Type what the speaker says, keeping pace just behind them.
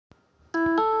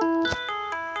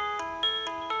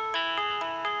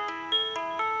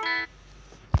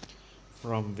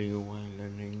From VOA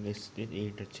Learning, this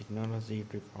is the Technology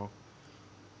Report.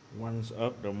 One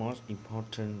of the most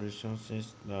important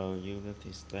resources the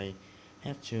United States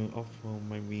have to offer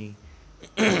maybe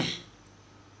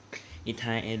it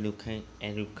has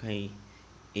educate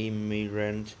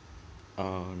immigrant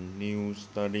a new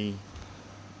study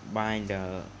by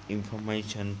the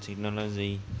information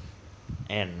technology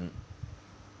and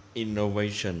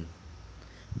innovation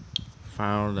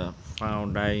found the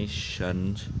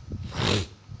foundation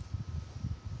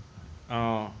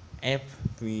or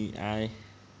FBI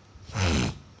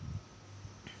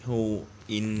who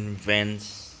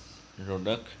invents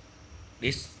product.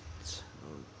 This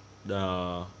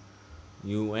the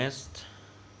U.S.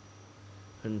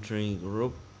 country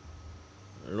group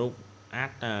look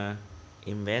at the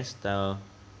investor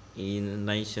in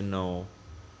national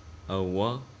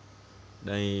award.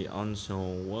 They also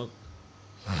work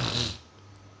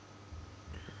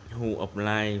who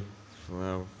apply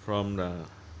from the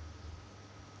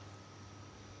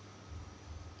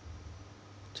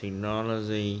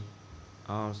technology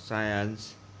or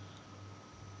science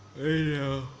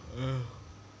area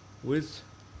with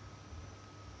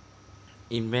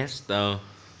investor.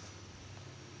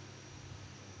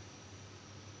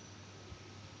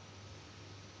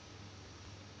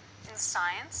 In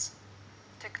science,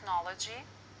 technology,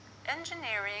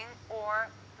 engineering, or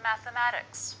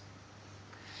mathematics.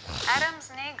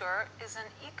 Adams Nager is an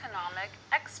economic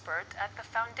expert at the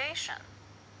foundation.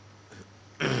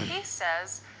 He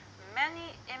says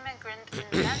many immigrant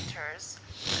inventors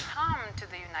come to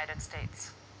the United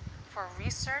States for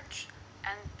research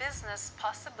and business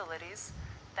possibilities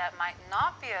that might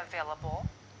not be available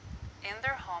in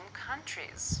their home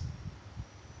countries.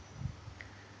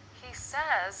 He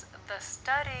says the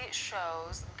study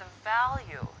shows the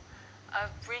value of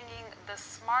bringing the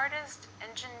smartest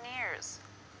engineers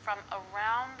from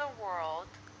around the world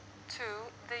to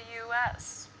the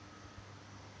U.S.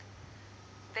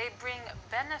 They bring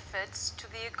benefits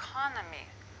to the economy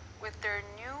with their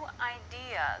new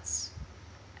ideas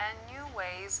and new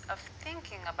ways of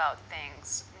thinking about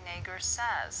things, Nager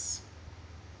says.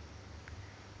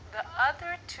 The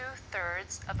other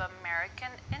 2/3 of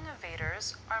American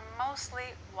innovators are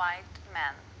mostly white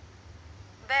men.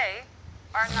 They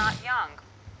are not young.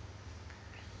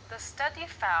 The study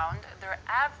found their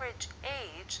average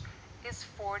age is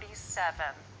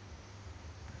 47.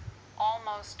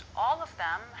 Almost all of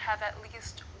them have at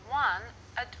least one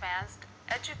advanced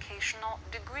educational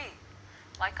degree,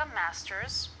 like a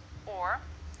master's or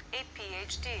a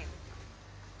PhD.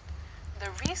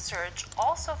 The research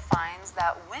also finds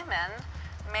that women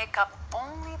make up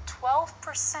only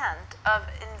 12% of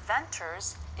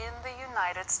inventors in the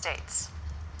United States.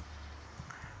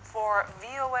 For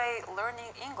VOA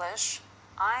Learning English,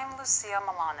 I'm Lucia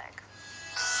Malonik.